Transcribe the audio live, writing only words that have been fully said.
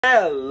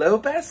Hello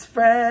best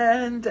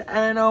friend,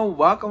 and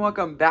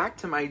welcome back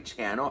to my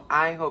channel.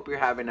 I hope you're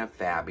having a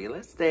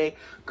fabulous day.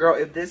 Girl,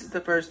 if this is the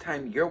first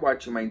time you're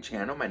watching my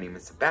channel, my name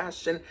is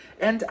Sebastian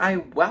and I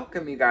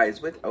welcome you guys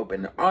with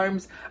open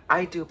arms.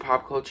 I do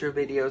pop culture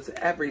videos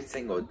every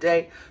single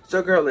day.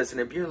 So girl, listen,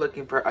 if you're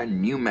looking for a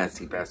new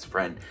messy best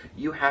friend,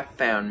 you have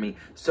found me.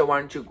 So why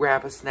don't you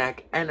grab a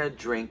snack and a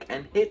drink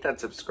and hit that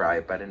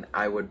subscribe button.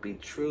 I would be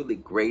truly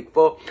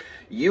grateful.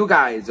 You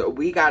guys,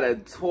 we gotta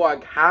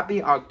talk.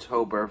 Happy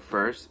October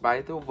 1st,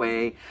 by the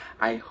way.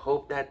 I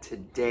hope that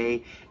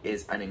today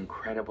is an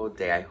incredible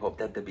day. I hope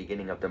that the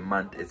beginning of the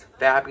month is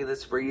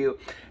fabulous for you,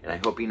 and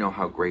I hope you know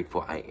how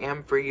grateful I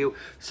am for you.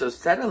 So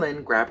settle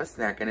in, grab a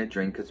snack and a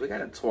drink, because we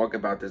gotta talk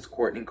about this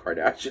Kourtney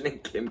Kardashian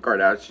and Kim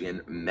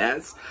Kardashian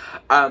mess.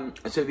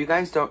 So if you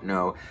guys don't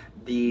know,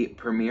 the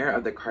premiere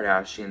of the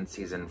Kardashian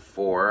season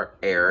 4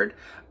 aired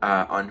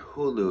on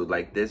Hulu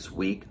like this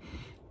week.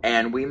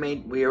 And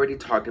we already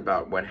talked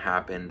about what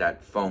happened,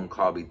 that phone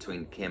call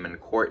between Kim and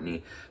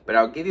Kourtney, but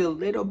I'll give you a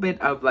little bit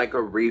of like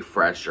a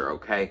refresher,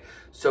 okay?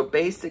 So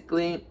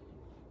basically,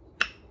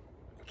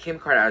 Kim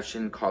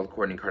Kardashian called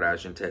Kourtney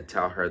Kardashian to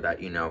tell her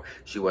that, you know,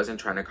 she wasn't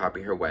trying to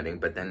copy her wedding,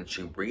 but then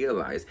she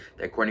realized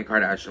that Kourtney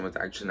Kardashian was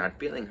actually not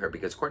feeling her,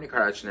 because Kourtney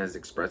Kardashian has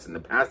expressed in the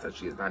past that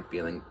she is not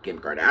feeling Kim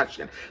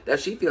Kardashian, that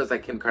she feels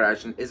like Kim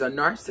Kardashian is a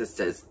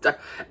narcissist,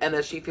 and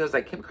that she feels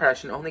like Kim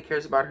Kardashian only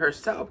cares about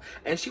herself,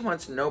 and she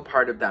wants no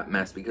part of that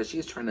mess because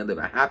she's trying to live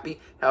a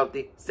happy,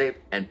 healthy, safe,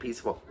 and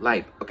peaceful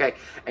life, okay?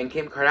 And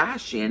Kim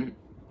Kardashian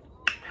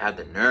had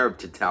the nerve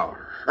to tell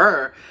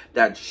her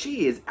that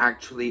she is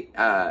actually,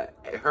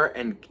 her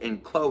and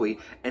Khloe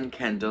and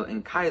Kendall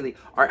and Kylie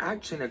are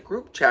actually in a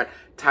group chat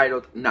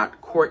titled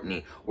Not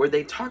Kourtney, where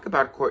they talk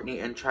about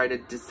Kourtney and try to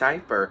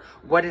decipher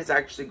what is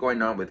actually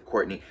going on with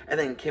Kourtney. And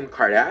then Kim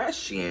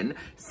Kardashian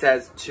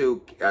says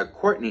to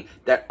Kourtney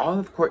that all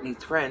of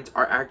Kourtney's friends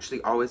are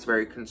actually always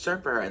very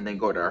concerned for her, and they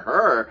go to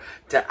her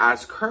to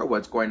ask her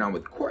what's going on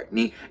with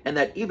Kourtney, and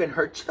that even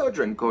her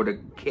children go to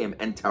Kim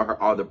and tell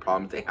her all the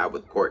problems they have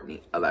with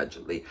Kourtney,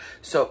 allegedly.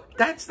 So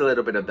that's a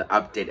little bit of the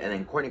update. And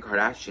then Kourtney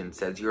Kardashian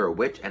says, "You're a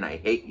witch and I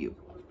hate you."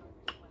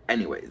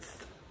 Anyways,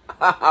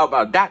 how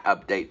about that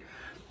update?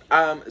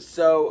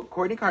 So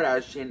Kourtney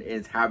Kardashian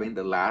is having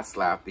the last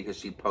laugh because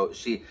she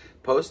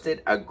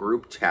posted a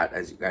group chat,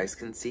 as you guys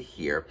can see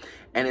here,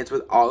 and it's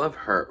with all of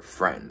her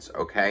friends,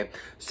 okay?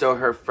 So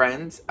her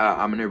friends,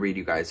 I'm going to read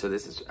you guys. So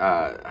this is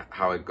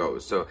how it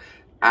goes. So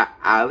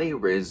Ali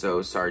Rizzo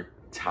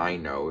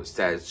Sartino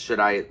says, should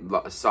I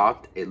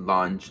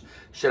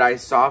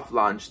soft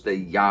launch the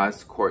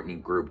Yas Kourtney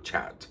group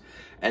chat?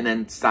 And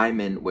then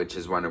Simon, which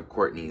is one of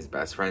Kourtney's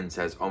best friends,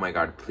 says, "Oh my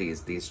God,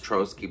 please, these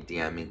trolls keep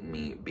DMing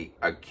me,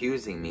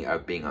 accusing me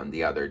of being on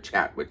the other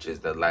chat," which is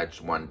the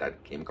alleged one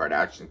that Kim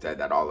Kardashian said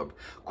that all of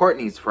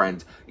Kourtney's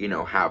friends, you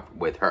know, have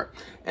with her.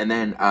 And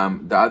then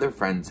the other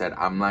friend said,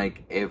 "I'm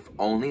like, if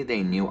only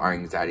they knew our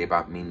anxiety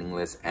about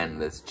meaningless,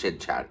 endless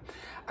chit-chat.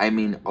 I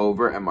mean,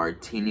 over a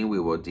martini, we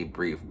will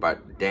debrief,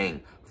 but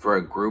dang, for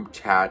a group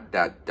chat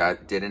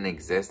that didn't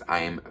exist, I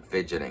am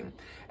fidgeting."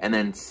 And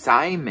then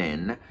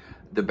Simon,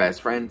 the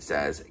best friend,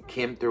 says,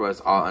 "Kim threw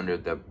us all under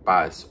the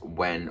bus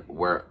when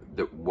girl,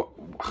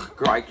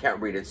 I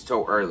can't read, it's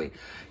so early.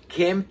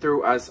 Kim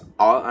threw us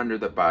all under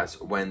the bus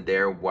when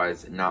there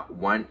was not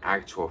one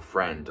actual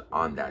friend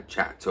on that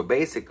chat." So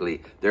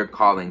basically, they're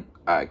calling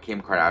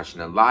Kim Kardashian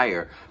a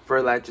liar for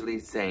allegedly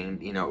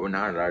saying, you know, well,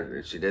 not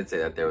allegedly, she did say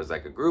that there was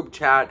like a group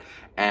chat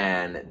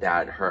and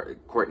that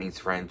Kourtney's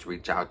friends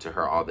reach out to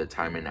her all the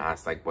time and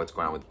ask like, what's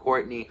going on with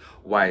Kourtney?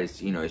 Why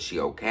is, you know, is she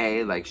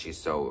okay? Like, she's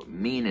so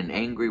mean and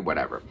angry,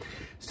 whatever.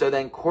 So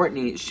then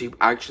Kourtney, she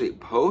actually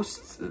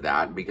posts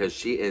that because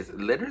she is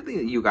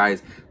literally, you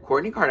guys,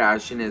 Kourtney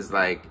Kardashian is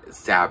like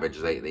savage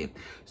lately.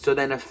 So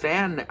then a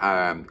fan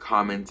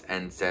comments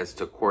and says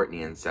to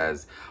Kourtney and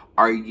says,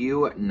 Are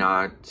you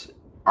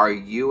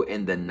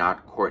in the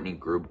Not Kourtney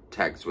group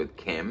text with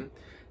Kim?"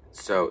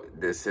 So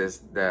this is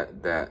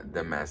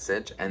the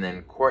message. And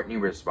then Kourtney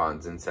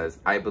responds and says,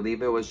 "I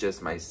believe it was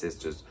just my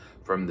sisters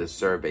from the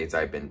surveys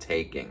I've been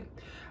taking."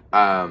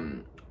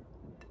 And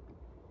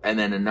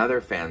then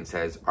another fan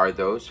says, "Are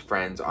those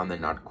friends on the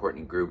Not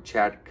Kourtney group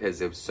chat? Because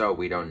if so,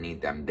 we don't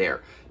need them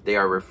there." They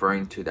are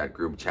referring to that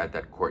group chat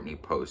that Kourtney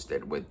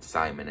posted with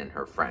Simon and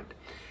her friend.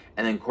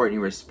 And then Kourtney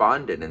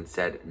responded and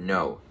said,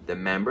 "No, the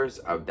members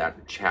of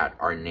that chat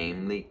are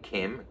namely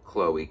Kim,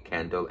 Khloe,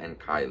 Kendall, and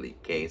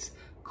Kylie. Case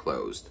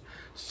closed."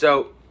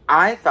 So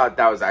I thought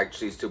that was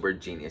actually super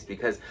genius,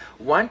 because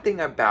one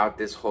thing about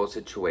this whole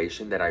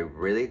situation that I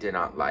really did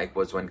not like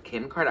was when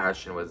Kim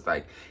Kardashian was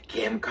like,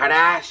 Kim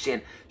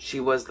Kardashian, she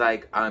was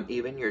like,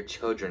 even your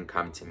children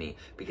come to me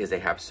because they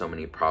have so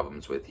many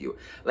problems with you.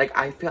 Like,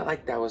 I felt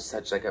like that was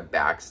such like a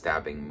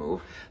backstabbing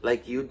move.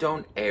 Like, you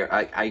don't air,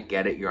 like, I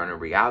get it, you're on a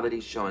reality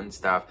show and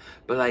stuff,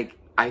 but like,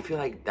 I feel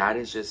like that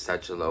is just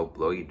such a low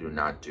blow you do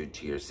not do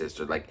to your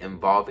sister. Like,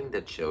 involving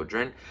the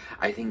children,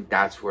 I think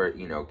that's where,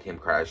 you know, Kim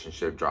Kardashian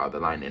should draw the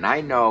line. And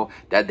I know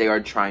that they are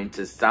trying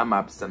to sum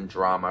up some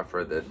drama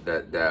for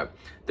the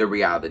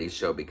reality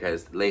show,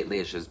 because lately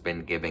it's just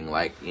been giving,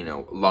 like, you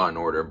know, Law and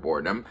Order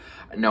boredom.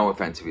 No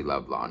offense if you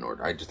love Law and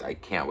Order. I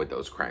can't with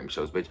those crime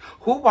shows, bitch.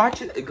 Who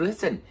watches?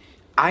 Listen,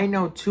 I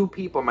know two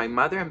people, my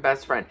mother and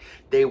best friend,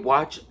 they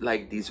watch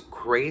like these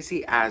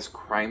crazy ass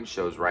crime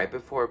shows right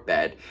before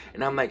bed.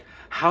 And I'm like,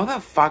 how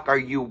the fuck are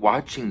you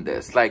watching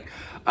this? Like,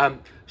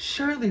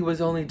 Shirley was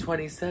only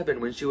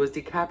 27 when she was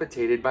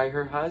decapitated by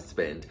her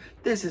husband.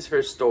 This is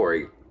her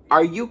story.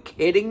 Are you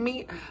kidding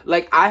me?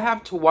 Like, I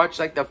have to watch,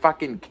 like, the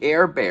fucking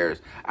Care Bears.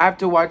 I have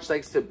to watch,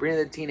 like, Sabrina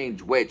the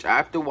Teenage Witch. I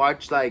have to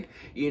watch, like,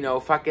 you know,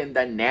 fucking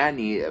The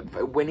Nanny,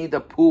 Winnie the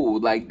Pooh,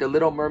 like, the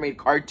Little Mermaid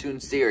cartoon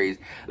series.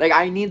 Like,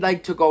 I need,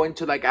 like, to go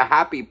into, like, a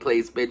happy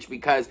place, bitch,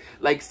 because,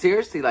 like,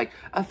 seriously, like,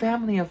 a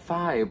family of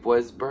 5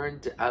 was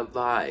burned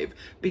alive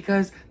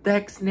because the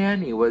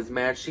ex-nanny was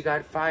mad she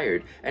got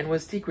fired and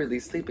was secretly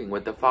sleeping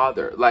with the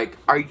father. Like,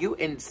 are you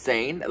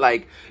insane?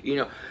 Like,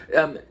 you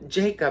know,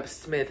 Jacob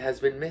Smith has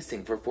been missing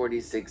for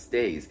 46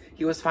 days.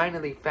 He was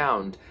finally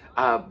found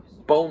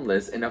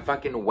boneless in a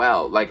fucking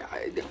well. Like,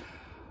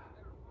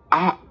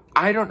 I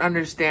don't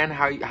understand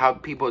how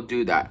people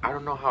do that. I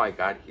don't know how I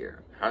got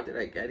here. How did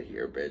I get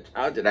here, bitch?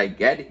 How did I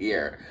get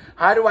here?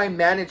 How do I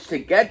manage to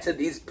get to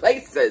these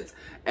places?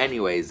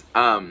 Anyways,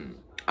 I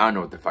don't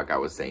know what the fuck I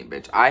was saying,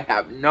 bitch. I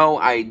have no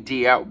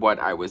idea what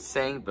I was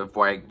saying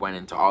before I went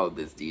into all of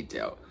this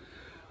detail.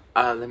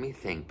 Let me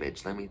think,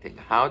 bitch. Let me think.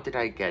 How did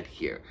I get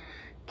here?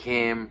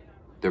 Kim,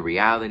 the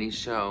reality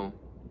show.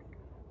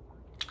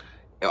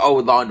 Oh,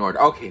 Law and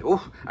Order. Okay,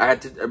 oof, I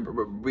had to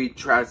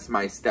retrace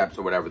my steps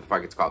or whatever the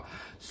fuck it's called.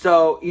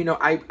 So, you know,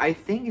 I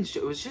think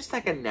it was just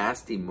like a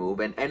nasty move.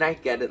 And I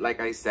get it, like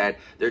I said,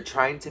 they're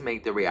trying to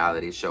make the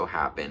reality show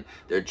happen.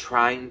 They're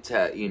trying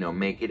to, you know,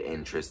 make it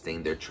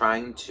interesting. They're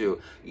trying to,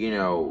 you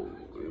know,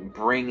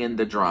 bring in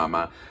the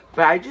drama.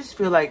 But I just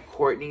feel like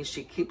Kourtney,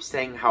 she keeps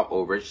saying how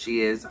over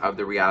she is of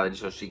the reality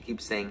show. She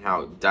keeps saying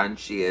how done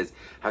she is,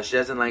 how she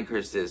doesn't like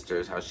her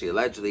sisters, how she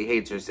allegedly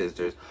hates her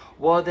sisters.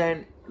 Well,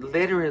 then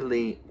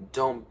literally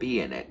don't be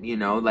in it, you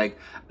know? Like,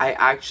 I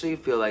actually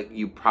feel like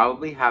you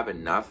probably have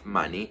enough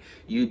money.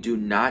 You do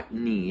not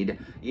need,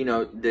 you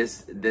know,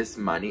 this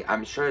money.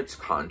 I'm sure it's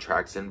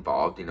contracts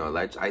involved, you know.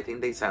 I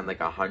think they signed like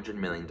 $100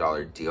 million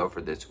deal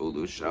for this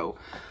Hulu show.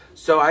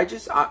 So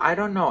I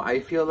don't know. I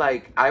feel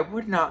like I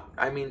would not,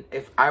 I mean,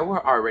 if I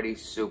were already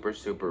super,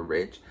 super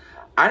rich,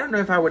 I don't know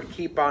if I would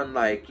keep on,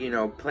 like, you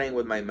know, playing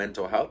with my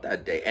mental health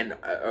that day and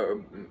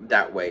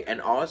that way.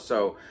 And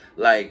also,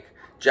 like,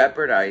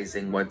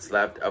 jeopardizing what's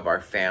left of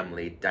our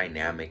family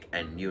dynamic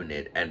and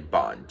unit and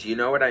bond. Do you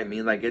know what I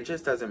mean? Like, it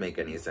just doesn't make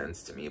any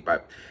sense to me.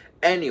 But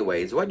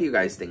anyways, what do you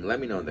guys think? Let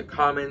me know in the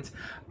comments.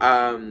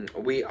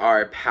 We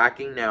are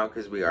packing now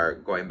because we are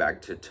going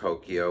back to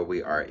Tokyo.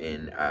 We are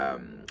in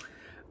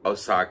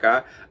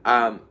Osaka.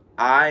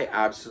 I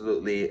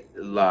absolutely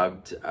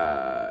loved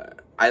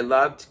I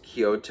loved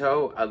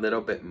Kyoto a little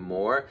bit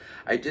more.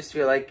 I just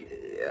feel like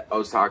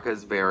Osaka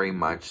is very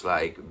much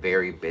like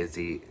very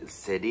busy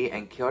city,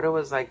 and Kyoto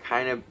was like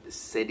kind of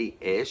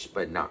city-ish,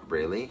 but not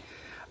really.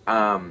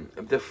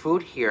 The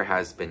food here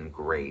has been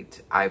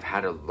great. I've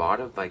had a lot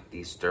of like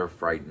these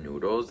stir-fried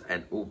noodles,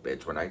 and ooh,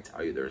 bitch, when I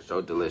tell you, they're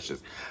so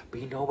delicious.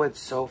 But you know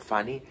what's so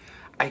funny?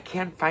 I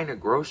can't find a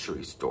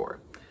grocery store.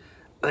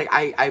 Like,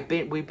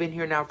 we've been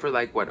here now for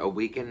like, what, a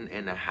week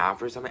and a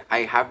half or something.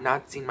 I have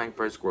not seen my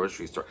first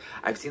grocery store.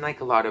 I've seen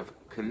like a lot of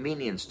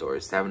convenience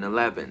stores,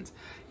 7-Elevens,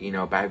 you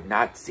know, but I've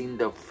not seen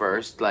the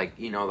first, like,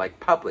 you know, like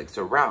Publix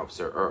or Ralph's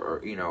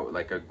or you know,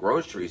 like a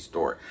grocery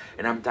store.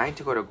 And I'm dying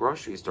to go to a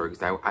grocery store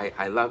because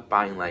I love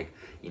buying, like,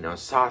 you know,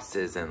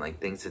 sauces and like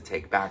things to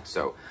take back.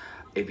 So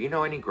if you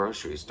know any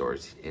grocery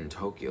stores in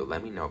Tokyo,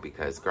 let me know,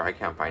 because, girl, I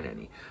can't find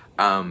any.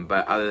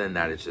 But other than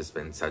that, it's just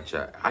been such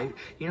a,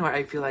 you know what,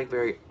 I feel like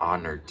very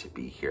honored to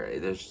be here.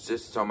 There's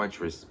just so much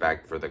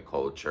respect for the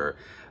culture,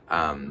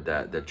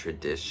 the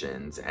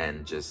traditions,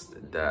 and just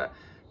the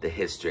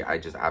history. I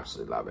just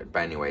absolutely love it.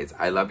 But anyways,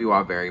 I love you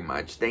all very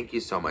much. Thank you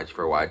so much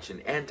for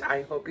watching, and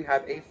I hope you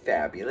have a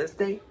fabulous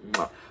day.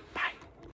 Bye.